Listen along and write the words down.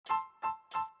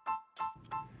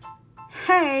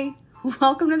Hey,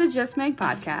 welcome to the Just Meg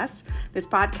podcast. This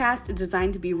podcast is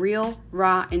designed to be real,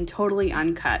 raw, and totally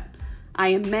uncut. I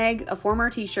am Meg, a former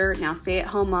teacher, now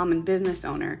stay-at-home mom and business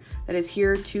owner that is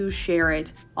here to share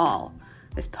it all.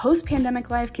 This post-pandemic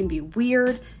life can be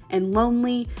weird and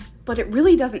lonely, but it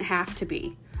really doesn't have to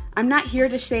be. I'm not here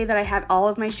to say that I have all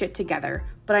of my shit together,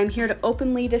 but I'm here to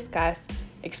openly discuss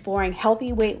exploring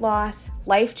healthy weight loss,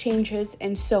 life changes,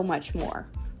 and so much more.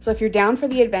 So if you're down for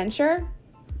the adventure,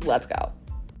 let's go.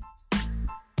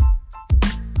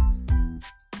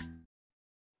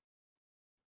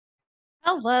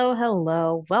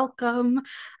 Hello, welcome.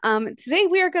 Today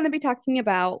we are going to be talking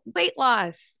about weight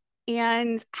loss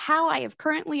and how I have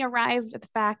currently arrived at the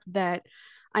fact that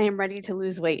I am ready to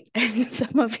lose weight. And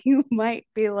some of you might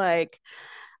be like,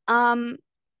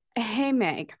 hey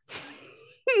Meg,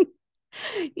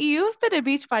 you've been a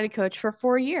Beachbody coach for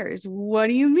 4 years. What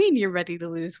do you mean you're ready to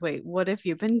lose weight? What have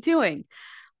you been doing?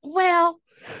 Well,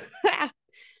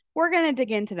 we're going to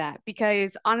dig into that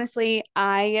because honestly,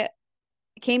 I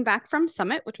came back from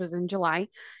Summit, which was in July,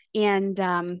 and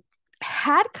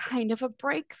had kind of a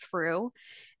breakthrough.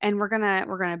 And we're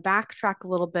gonna backtrack a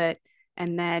little bit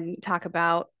and then talk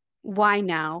about why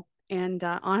now, and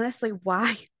honestly,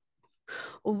 why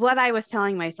what I was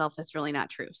telling myself is really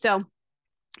not true. So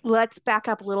let's back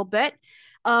up a little bit.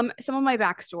 Some of my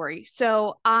backstory.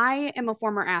 So I am a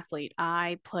former athlete.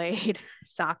 I played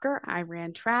soccer, I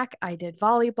ran track, I did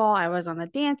volleyball, I was on the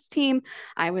dance team,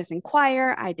 I was in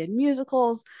choir, I did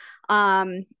musicals.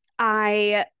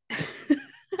 I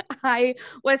I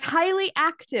was highly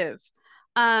active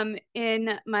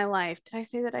in my life. Did I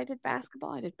say that I did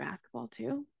basketball? I did basketball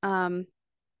too. I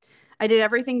did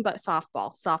everything but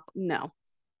softball. No.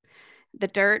 The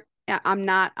dirt, I'm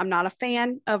not a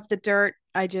fan of the dirt.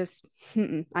 I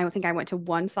think I went to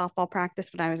one softball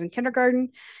practice when I was in kindergarten.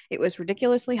 It was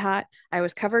ridiculously hot. I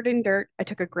was covered in dirt. I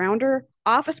took a grounder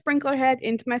off a sprinkler head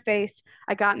into my face.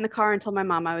 I got in the car and told my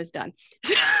mom I was done.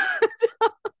 So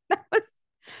that was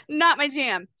not my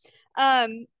jam.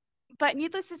 But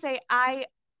needless to say, I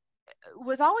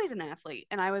was always an athlete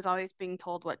and I was always being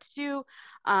told what to do.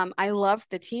 I loved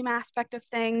the team aspect of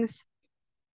things,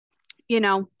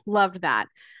 loved that.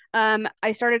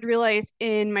 I started to realize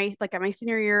in at my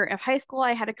senior year of high school,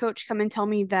 I had a coach come and tell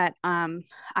me that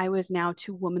I was now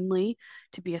too womanly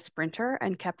to be a sprinter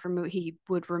and he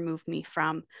would remove me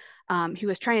from, he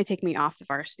was trying to take me off the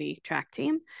varsity track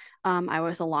team. I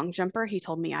was a long jumper. He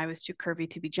told me I was too curvy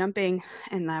to be jumping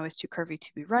and I was too curvy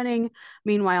to be running.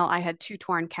 Meanwhile, I had 2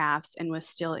 torn calves and was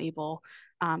still able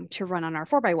to run on our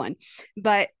 4x1.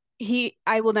 But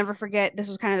I will never forget, this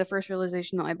was kind of the first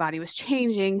realization that my body was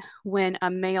changing when a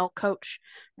male coach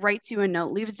writes you a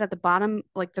note, leaves it at the bottom,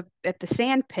 at the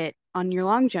sand pit on your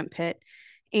long jump pit,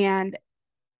 and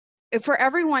for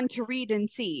everyone to read and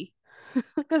see,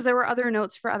 because there were other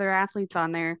notes for other athletes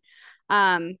on there,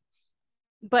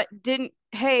 but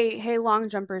hey, long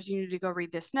jumpers, you need to go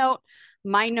read this note.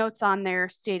 My note's on there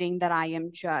stating that I am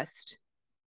just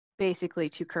basically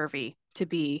too curvy to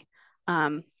be,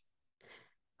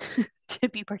 to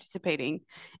be participating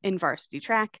in varsity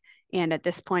track. And at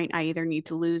this point, I either need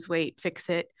to lose weight, fix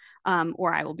it,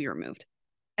 or I will be removed.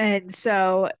 And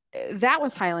so that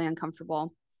was highly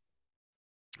uncomfortable.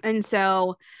 And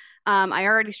so I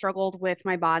already struggled with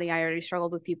my body. I already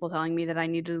struggled with people telling me that I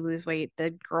needed to lose weight. The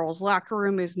girls' locker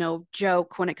room is no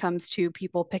joke when it comes to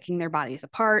people picking their bodies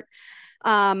apart.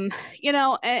 And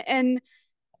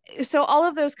so all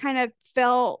of those kind of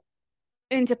fell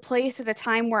into place at a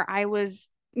time where I was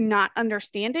not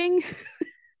understanding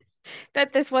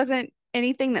that this wasn't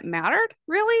anything that mattered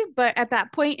really. But at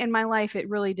that point in my life, it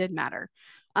really did matter,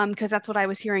 because that's what I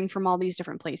was hearing from all these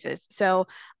different places. So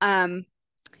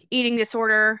eating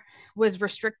disorder was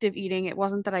restrictive eating. It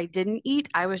wasn't that I didn't eat.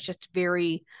 I was just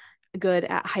very good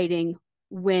at hiding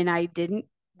when I didn't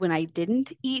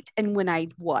eat and when I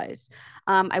was.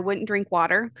 I wouldn't drink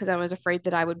water because I was afraid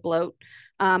that I would bloat.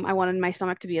 I wanted my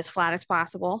stomach to be as flat as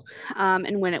possible.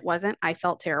 And when it wasn't, I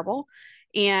felt terrible.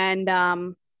 And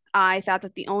I thought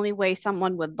that the only way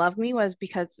someone would love me was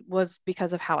because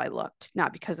of how I looked,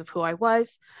 not because of who I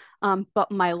was.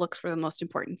 But my looks were the most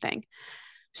important thing.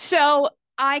 So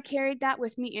I carried that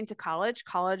with me into college.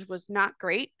 College was not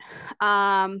great.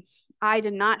 I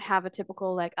did not have a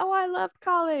typical oh, I loved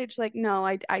college. No,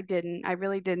 I didn't. I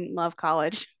really didn't love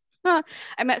college.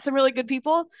 I met some really good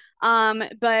people.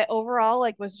 But overall,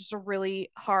 was just a really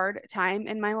hard time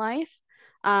in my life,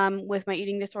 with my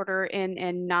eating disorder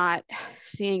and not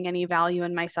seeing any value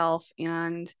in myself.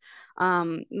 And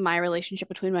my relationship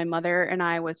between my mother and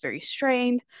I was very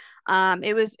strained.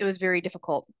 It was very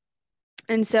difficult.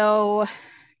 And so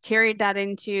carried that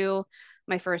into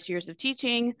my first years of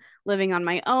teaching, living on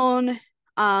my own,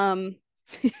 um,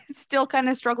 still kind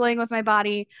of struggling with my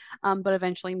body, but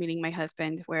eventually meeting my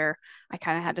husband, where I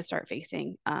kind of had to start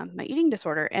facing my eating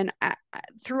disorder. And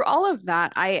through all of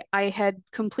that, I had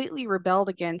completely rebelled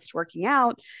against working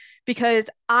out because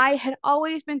I had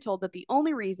always been told that the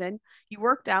only reason you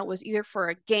worked out was either for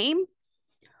a game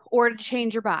or to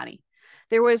change your body.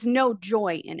 There was no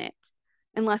joy in it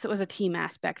unless it was a team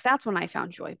aspect. That's when I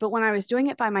found joy. But when I was doing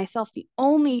it by myself, the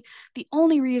only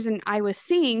reason I was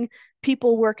seeing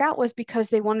people work out was because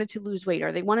they wanted to lose weight,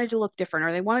 or they wanted to look different,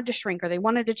 or they wanted to shrink, or they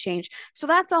wanted to change. So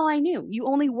that's all I knew. You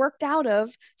only worked out of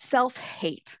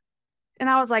self-hate. And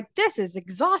I was like, this is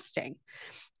exhausting.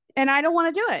 And I don't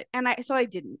want to do it. So I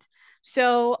didn't.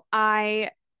 So I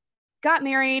got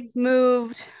married,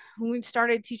 moved, we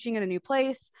started teaching in a new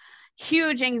place.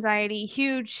 Huge anxiety,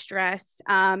 huge stress.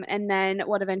 And then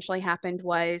what eventually happened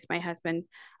was my husband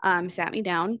sat me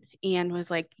down and was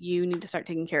like, you need to start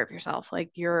taking care of yourself. Like,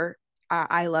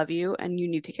 I love you and you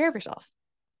need to take care of yourself.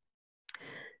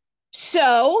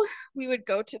 So we would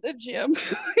go to the gym.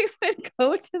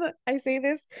 I say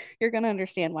this, you're going to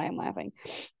understand why I'm laughing.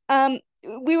 Um,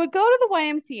 we would go to the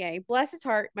YMCA. Bless his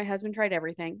heart, my husband tried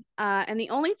everything. And the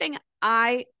only thing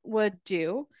I would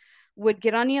do would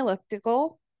get on the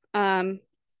elliptical. And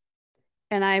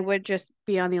I would just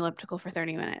be on the elliptical for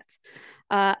 30 minutes.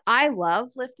 I love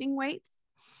lifting weights,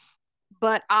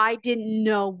 but I didn't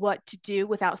know what to do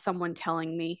without someone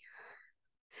telling me.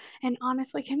 And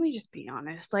honestly, can we just be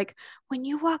honest? Like, when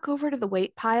you walk over to the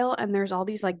weight pile and there's all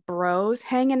these like bros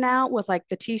hanging out with like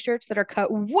the t-shirts that are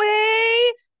cut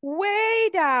way, way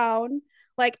down.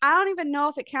 Like, I don't even know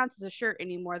if it counts as a shirt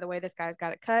anymore, the way this guy's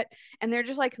got it cut. And they're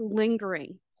just like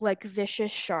lingering like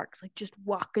vicious sharks, like just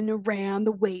walking around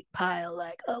the weight pile,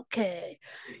 like, okay,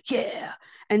 yeah.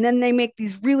 And then they make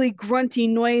these really grunty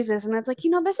noises. And it's like,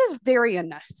 this is very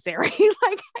unnecessary.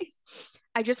 Like,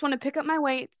 I just want to pick up my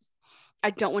weights. I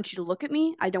don't want you to look at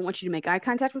me. I don't want you to make eye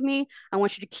contact with me. I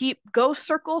want you to go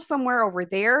circle somewhere over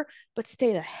there, but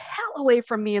stay the hell away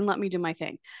from me and let me do my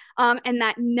thing. And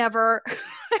that never,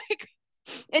 like,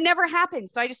 it never happened.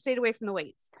 So I just stayed away from the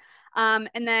weights. And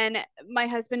then my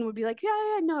husband would be like,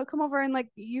 yeah, no, come over and like,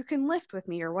 you can lift with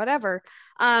me or whatever.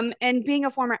 And being a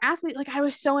former athlete, like, I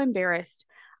was so embarrassed.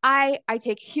 I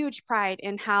take huge pride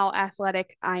in how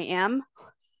athletic I am.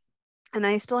 And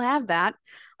I still have that.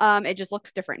 It just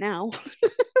looks different now,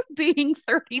 being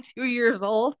 32 years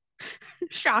old.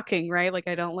 Shocking, right? Like,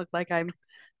 I don't look like I'm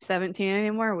 17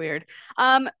 anymore. Weird.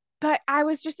 But I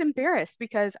was just embarrassed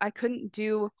because I couldn't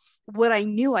do what I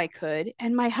knew I could.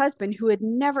 And my husband, who had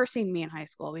never seen me in high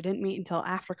school, we didn't meet until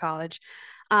after college,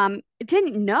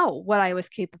 didn't know what I was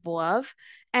capable of.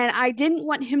 And I didn't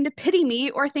want him to pity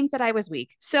me or think that I was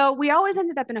weak. So we always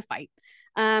ended up in a fight.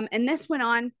 And this went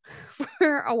on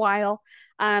for a while.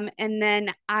 And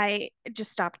then I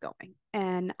just stopped going.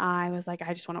 And I was like,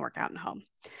 I just want to work out at home.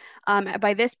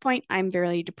 By this point, I'm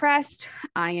very depressed.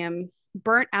 I am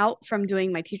burnt out from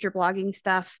doing my teacher blogging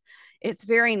stuff. It's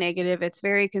very negative. It's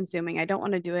very consuming. I don't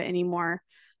want to do it anymore.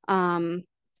 And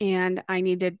I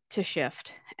needed to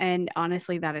shift. And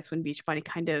honestly, that is when Beachbody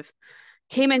kind of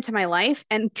came into my life.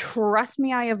 And trust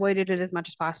me, I avoided it as much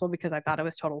as possible because I thought it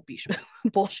was total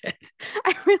bullshit.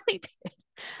 I really did.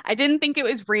 I didn't think it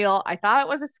was real. I thought it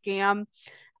was a scam.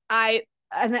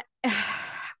 And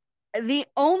the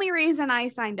only reason I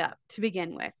signed up to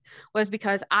begin with was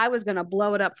because I was going to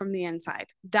blow it up from the inside.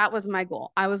 That was my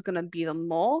goal. I was going to be the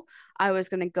mole. I was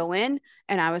going to go in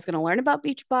and I was going to learn about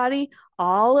Beachbody,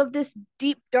 all of this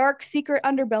deep, dark, secret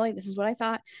underbelly. This is what I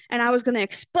thought. And I was going to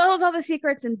expose all the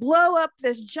secrets and blow up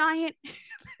this giant,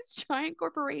 this giant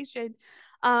corporation,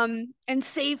 and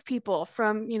save people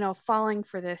from, falling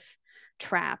for this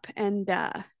trap. And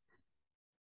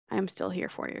I'm still here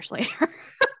 4 years later.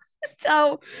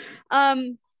 So,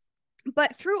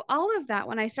 but through all of that,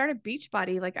 when I started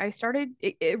Beachbody, like,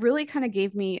 it really kind of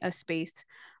gave me a space,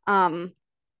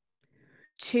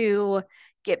 to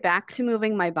get back to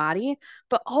moving my body,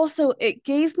 but also it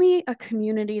gave me a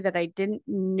community that I didn't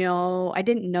know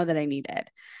that I needed.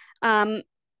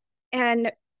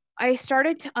 And I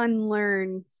started to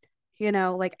unlearn,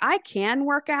 like, I can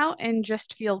work out and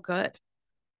just feel good.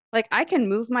 Like, I can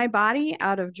move my body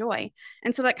out of joy.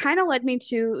 And so that kind of led me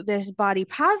to this body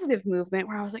positive movement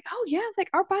where I was like, oh yeah, like,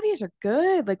 our bodies are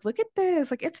good. Like, look at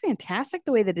this. Like, it's fantastic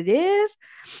the way that it is.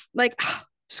 Like,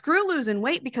 screw losing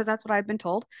weight, because that's what I've been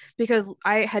told. Because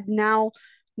I had now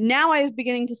I was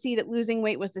beginning to see that losing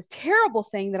weight was this terrible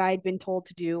thing that I had been told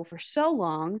to do for so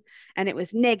long. And it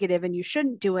was negative and you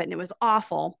shouldn't do it. And it was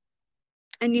awful.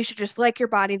 And you should just like your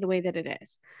body the way that it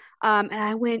is. And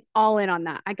I went all in on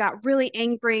that. I got really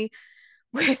angry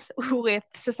with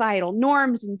societal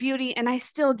norms and beauty. And I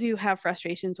still do have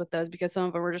frustrations with those because some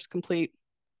of them are just complete.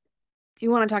 You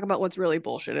want to talk about what's really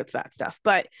bullshit, it's that stuff.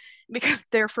 But because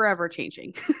they're forever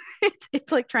changing,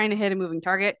 it's like trying to hit a moving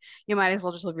target. You might as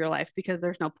well just live your life because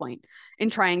there's no point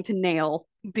in trying to nail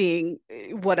being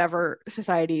whatever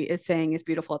society is saying is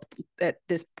beautiful at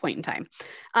this point in time.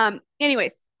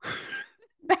 Anyways,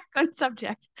 back on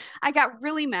subject. I got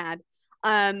really mad.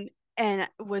 And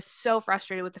was so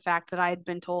frustrated with the fact that I had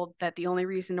been told that the only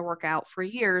reason to work out for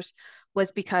years was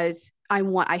because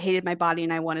I hated my body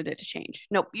and I wanted it to change.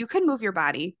 Nope, you can move your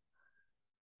body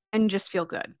and just feel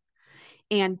good.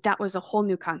 And that was a whole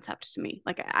new concept to me.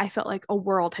 Like I felt like a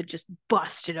world had just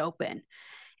busted open.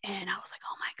 And I was like,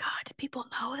 oh my God, do people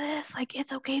know this? Like,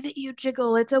 it's okay that you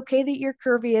jiggle. It's okay that you're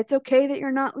curvy. It's okay that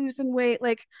you're not losing weight.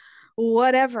 Like,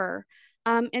 whatever.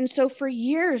 And so for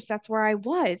years, that's where I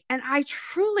was. And I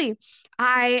truly,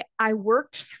 I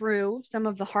worked through some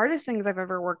of the hardest things I've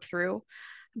ever worked through,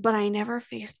 but I never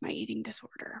faced my eating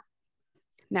disorder.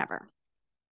 Never.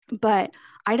 But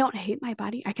I don't hate my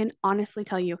body. I can honestly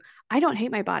tell you, I don't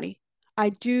hate my body. I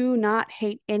do not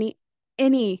hate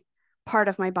any part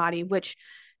of my body, which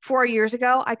 4 years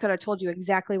ago, I could have told you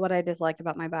exactly what I dislike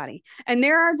about my body. And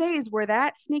there are days where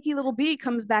that sneaky little bee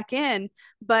comes back in,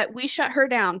 but we shut her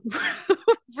down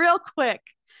real quick.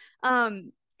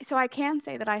 Um, so I can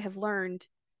say that I have learned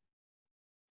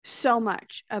so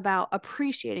much about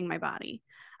appreciating my body.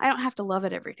 I don't have to love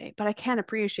it every day, but I can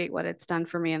appreciate what it's done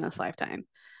for me in this lifetime.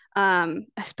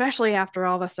 Especially after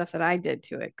all the stuff that I did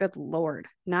to it. Good Lord,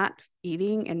 not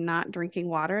eating and not drinking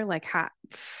water, like hot.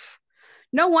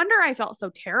 No wonder I felt so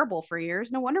terrible for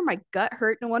years. No wonder my gut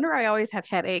hurt. No wonder I always have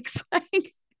headaches.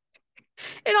 Like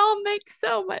it all makes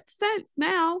so much sense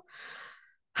now.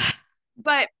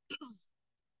 But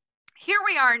here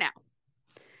we are now,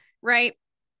 right?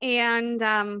 And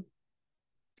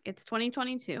it's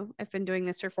 2022. I've been doing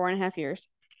this for 4.5 years.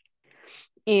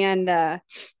 And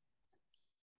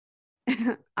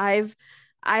I've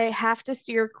I have to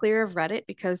steer clear of Reddit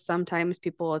because sometimes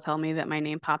people will tell me that my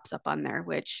name pops up on there,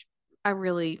 which I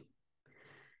really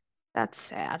that's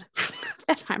sad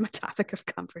that I'm a topic of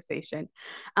conversation.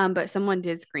 But someone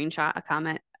did screenshot a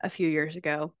comment a few years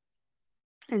ago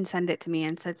and send it to me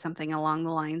and said something along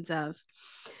the lines of,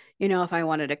 if I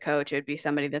wanted a coach, it'd be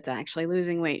somebody that's actually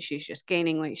losing weight. She's just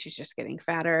gaining weight. She's just getting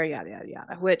fatter, yada, yada,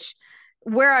 yada, which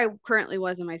where I currently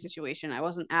was in my situation, I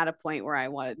wasn't at a point where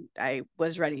I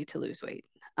was ready to lose weight.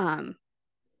 Um,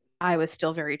 I was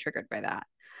still very triggered by that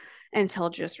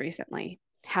until just recently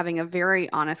having a very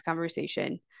honest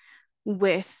conversation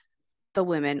with the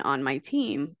women on my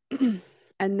team.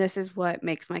 And this is what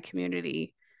makes my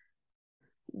community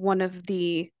one of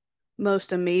the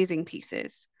most amazing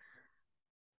pieces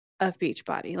of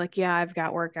Beachbody. Like, yeah, I've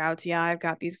got workouts. Yeah, I've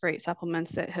got these great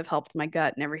supplements that have helped my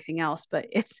gut and everything else, but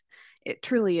it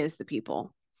truly is the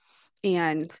people.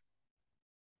 And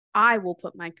I will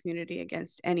put my community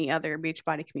against any other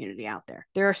Beachbody community out there.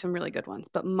 There are some really good ones,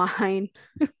 but mine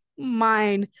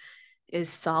is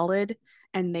solid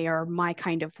and they are my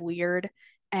kind of weird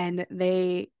and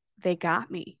they got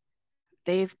me.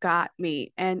 They've got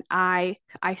me and I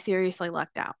seriously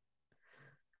lucked out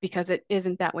because it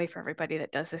isn't that way for everybody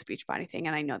that does this Beachbody thing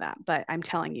and I know that, but I'm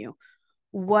telling you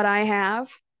what I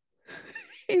have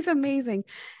is amazing.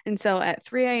 And so at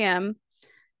 3 a.m.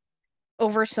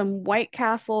 over some White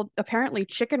Castle, apparently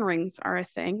chicken rings are a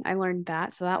thing. I learned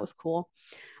that, so that was cool.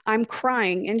 I'm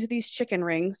crying into these chicken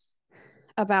rings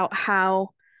about how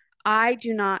I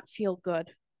do not feel good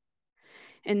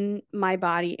in my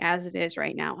body as it is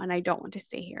right now, and I don't want to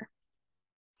stay here.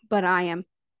 But I am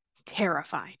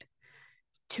terrified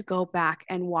to go back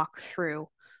and walk through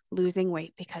losing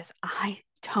weight because I'm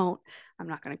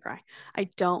not going to cry. I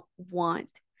don't want,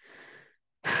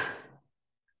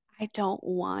 I don't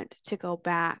want to go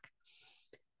back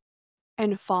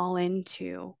and fall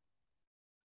into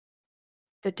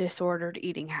the disordered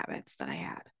eating habits that I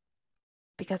had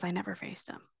because I never faced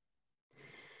them.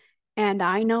 And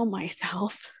I know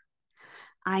myself.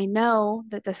 I know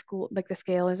that the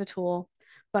scale is a tool,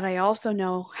 but I also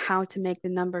know how to make the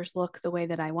numbers look the way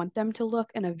that I want them to look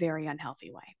in a very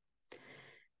unhealthy way.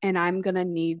 And I'm going to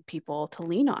need people to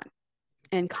lean on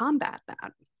and combat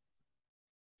that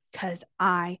because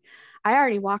I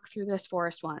already walked through this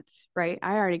forest once, right?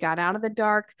 I already got out of the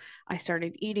dark. I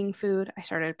started eating food. I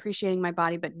started appreciating my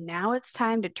body, but now it's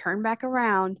time to turn back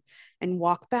around and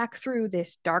walk back through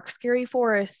this dark, scary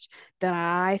forest that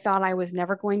I thought I was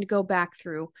never going to go back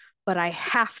through, but I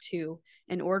have to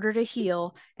in order to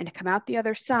heal and to come out the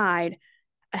other side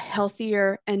a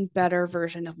healthier and better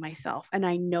version of myself. And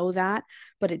I know that,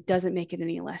 but it doesn't make it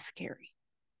any less scary.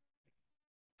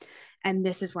 And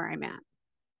this is where I'm at.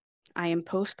 I am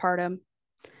postpartum.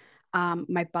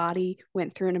 My body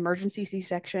went through an emergency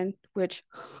C-section, which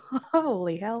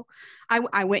holy hell,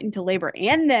 I went into labor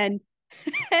and then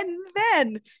and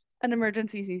then an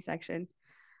emergency C-section,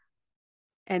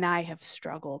 and I have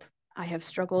struggled. I have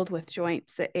struggled with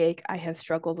joints that ache. I have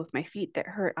struggled with my feet that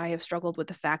hurt. I have struggled with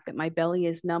the fact that my belly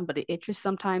is numb, but it itches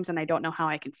sometimes, and I don't know how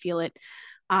I can feel it.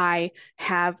 I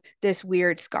have this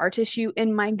weird scar tissue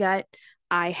in my gut.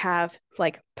 I have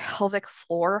like pelvic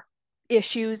floor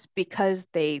issues because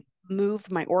they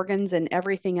moved my organs and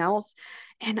everything else.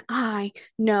 And I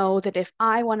know that if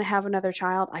I want to have another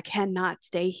child, I cannot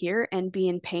stay here and be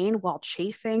in pain while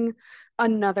chasing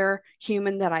another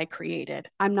human that I created.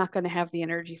 I'm not going to have the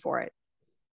energy for it.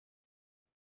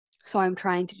 So I'm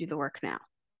trying to do the work now.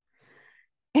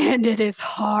 And it is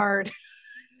hard.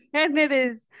 And it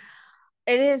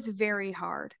is very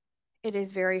hard. It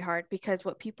is very hard because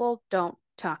what people don't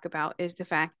talk about is the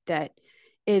fact that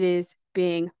it is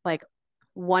being like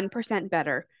 1%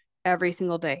 better every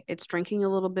single day. It's drinking a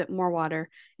little bit more water.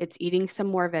 It's eating some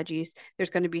more veggies. There's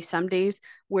going to be some days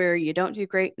where you don't do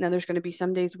great. And then there's going to be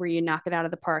some days where you knock it out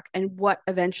of the park. And what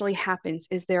eventually happens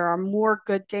is there are more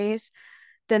good days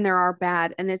than there are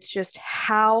bad. And it's just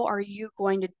how are you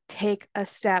going to take a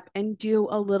step and do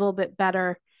a little bit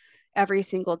better every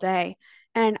single day?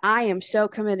 And I am so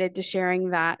committed to sharing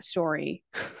that story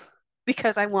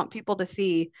because I want people to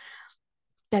see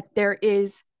that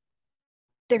there's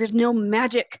no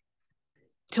magic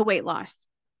to weight loss.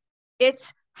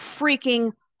 It's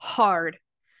freaking hard.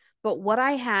 But what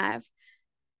I have,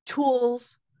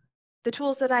 tools, the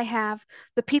tools that I have,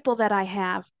 the people that I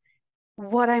have,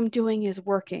 what I'm doing is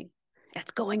working.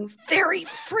 It's going very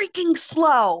freaking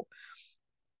slow,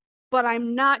 but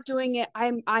I'm not doing it.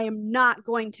 I am not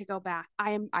going to go back.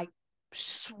 I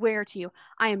swear to you,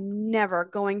 I am never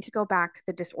going to go back to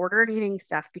the disordered eating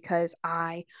stuff because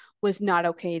I was not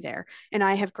okay there. And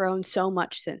I have grown so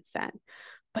much since then.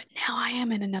 But now I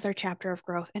am in another chapter of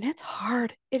growth and it's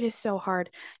hard. It is so hard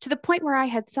to the point where I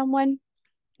had someone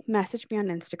message me on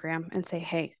Instagram and say,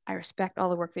 "Hey, I respect all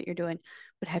the work that you're doing,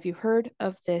 but have you heard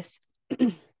of this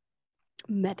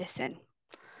medicine?"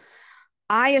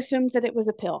 I assumed that it was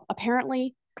a pill.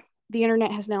 Apparently, the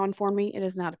internet has now informed me it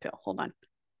is not a pill. Hold on.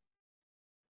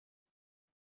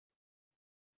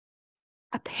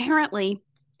 Apparently,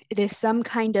 it is some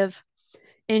kind of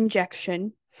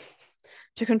injection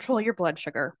to control your blood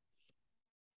sugar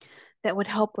that would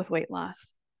help with weight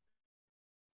loss.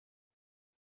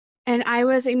 And I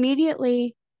was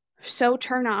immediately so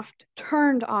turned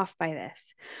off by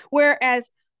this. Whereas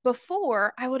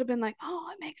before, I would have been like, oh,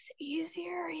 it makes it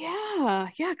easier. Yeah,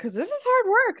 yeah, because this is hard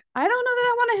work. I don't know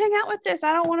that I want to hang out with this.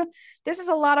 I don't want to, this is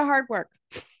a lot of hard work.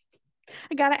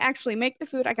 I got to actually make the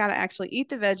food. I got to actually eat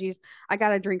the veggies. I got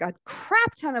to drink a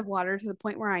crap ton of water to the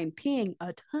point where I'm peeing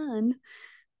a ton.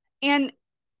 And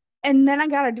and then I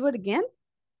got to do it again.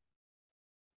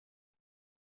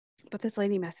 But this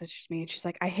lady messaged me and she's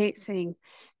like, I hate seeing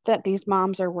that these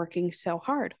moms are working so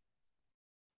hard.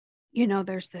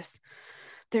 There's this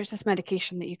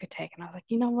medication that you could take. And I was like,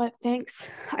 you know what? Thanks.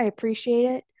 I appreciate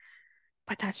it.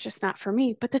 But that's just not for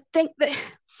me. But the thing that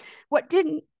what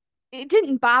didn't it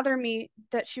didn't bother me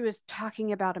that she was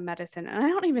talking about a medicine. And I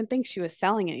don't even think she was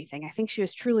selling anything. I think she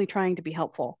was truly trying to be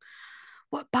helpful.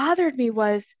 What bothered me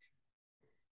was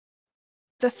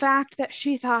the fact that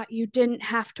she thought you didn't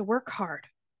have to work hard.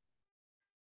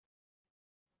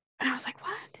 And I was like,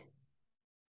 what?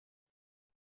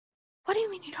 What do you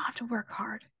mean you don't have to work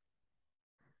hard?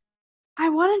 I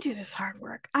want to do this hard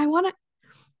work. I want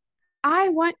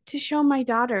to show my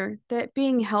daughter that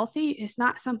being healthy is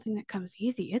not something that comes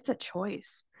easy. It's a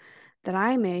choice that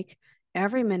I make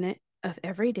every minute of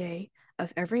every day,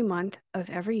 of every month, of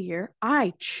every year.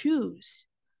 I choose.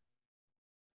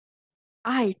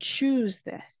 I choose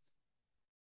this.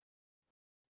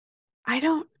 I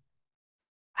don't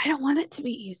I don't want it to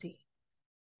be easy.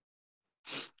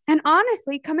 And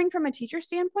honestly, coming from a teacher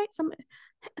standpoint, some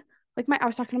like I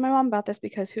was talking to my mom about this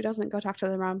because who doesn't go talk to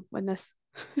their mom when this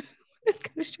this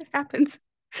kind of shit happens?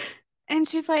 And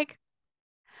she's like,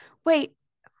 "Wait,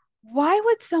 why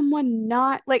would someone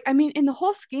not like, I mean, in the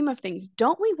whole scheme of things,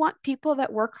 don't we want people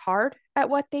that work hard at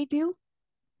what they do?"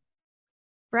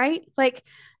 Right? Like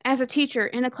as a teacher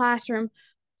in a classroom,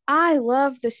 I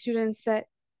love the students that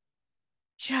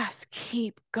just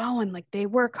keep going, like they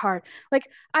work hard. Like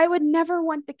I would never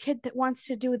want the kid that wants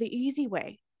to do the easy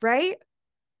way, right?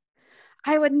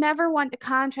 I would never want the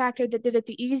contractor that did it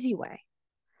the easy way.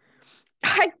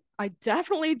 I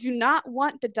definitely do not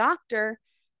want the doctor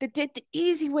that did the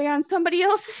easy way on somebody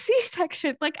else's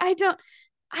C-section. Like I don't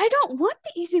I don't want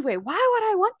the easy way. Why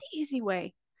would I want the easy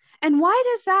way? And why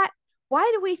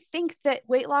do we think that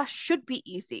weight loss should be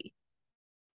easy?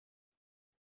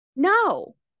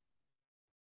 No,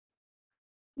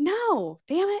 no,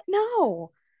 damn it,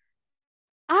 no.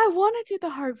 I want to do the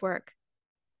hard work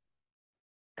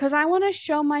because I want to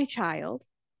show my child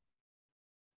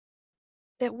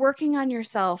that working on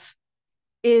yourself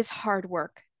is hard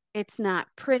work. It's not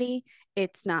pretty,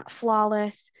 it's not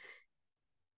flawless.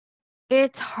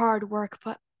 It's hard work,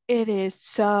 but it is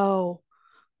so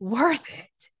worth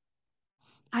it.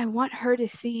 I want her to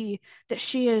see that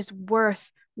she is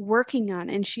worth working on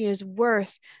and she is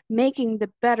worth making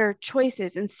the better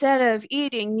choices instead of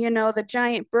eating, the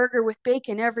giant burger with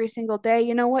bacon every single day.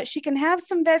 You know what? She can have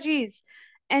some veggies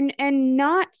and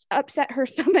not upset her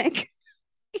stomach,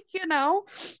 you know?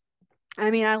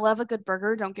 I mean, I love a good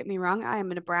burger, don't get me wrong. I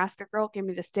am a Nebraska girl. Give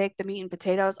me the steak, the meat and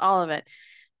potatoes, all of it.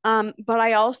 But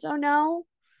I also know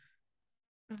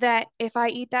that if I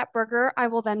eat that burger, I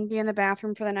will then be in the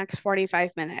bathroom for the next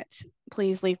 45 minutes.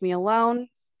 Please leave me alone.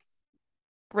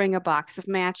 Bring a box of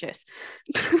matches.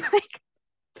 Like,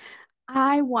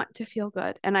 I want to feel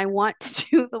good and I want to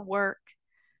do the work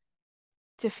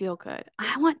to feel good.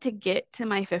 I want to get to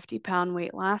my 50-pound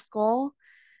weight loss goal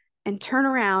and turn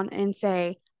around and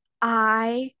say,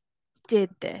 I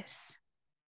did this.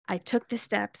 I took the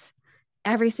steps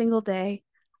every single day.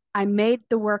 I made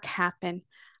the work happen.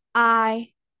 I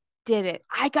did it.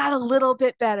 I got a little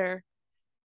bit better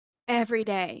every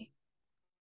day.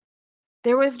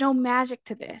 There was no magic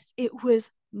to this. It was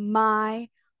my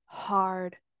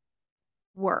hard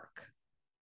work.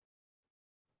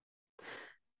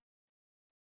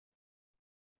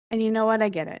 And you know what? I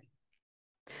get it.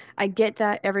 I get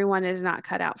that everyone is not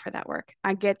cut out for that work.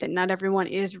 I get that not everyone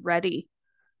is ready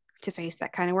to face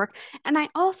that kind of work. And I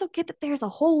also get that there's a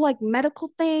whole like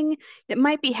medical thing that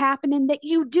might be happening that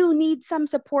you do need some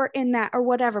support in that or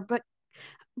whatever. But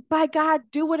by God,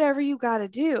 do whatever you got to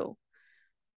do.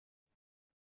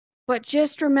 But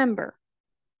just remember,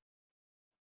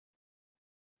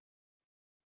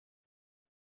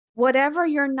 whatever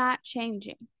you're not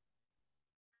changing,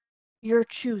 you're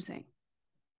choosing.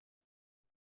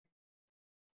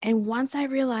 And once I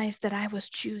realized that I was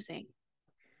choosing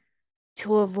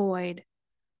to avoid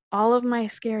all of my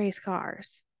scary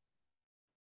scars,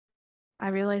 I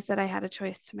realized that I had a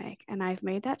choice to make, and I've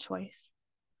made that choice.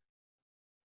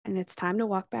 And it's time to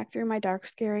walk back through my dark,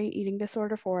 scary eating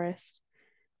disorder forest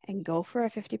and go for a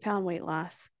 50-pound weight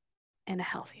loss in a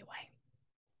healthy way.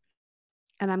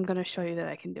 And I'm going to show you that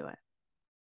I can do it.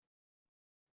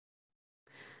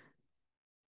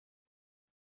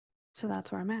 So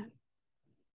that's where I'm at.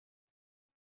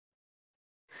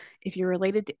 If you're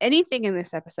related to anything in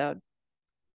this episode,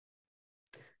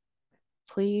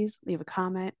 please leave a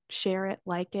comment, share it,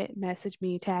 like it, message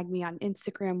me, tag me on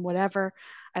Instagram, whatever.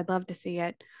 I'd love to see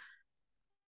it.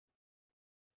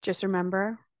 Just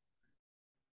remember,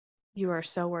 you are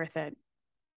so worth it.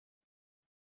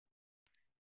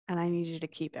 And I need you to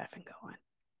keep effing going.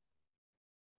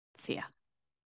 See ya.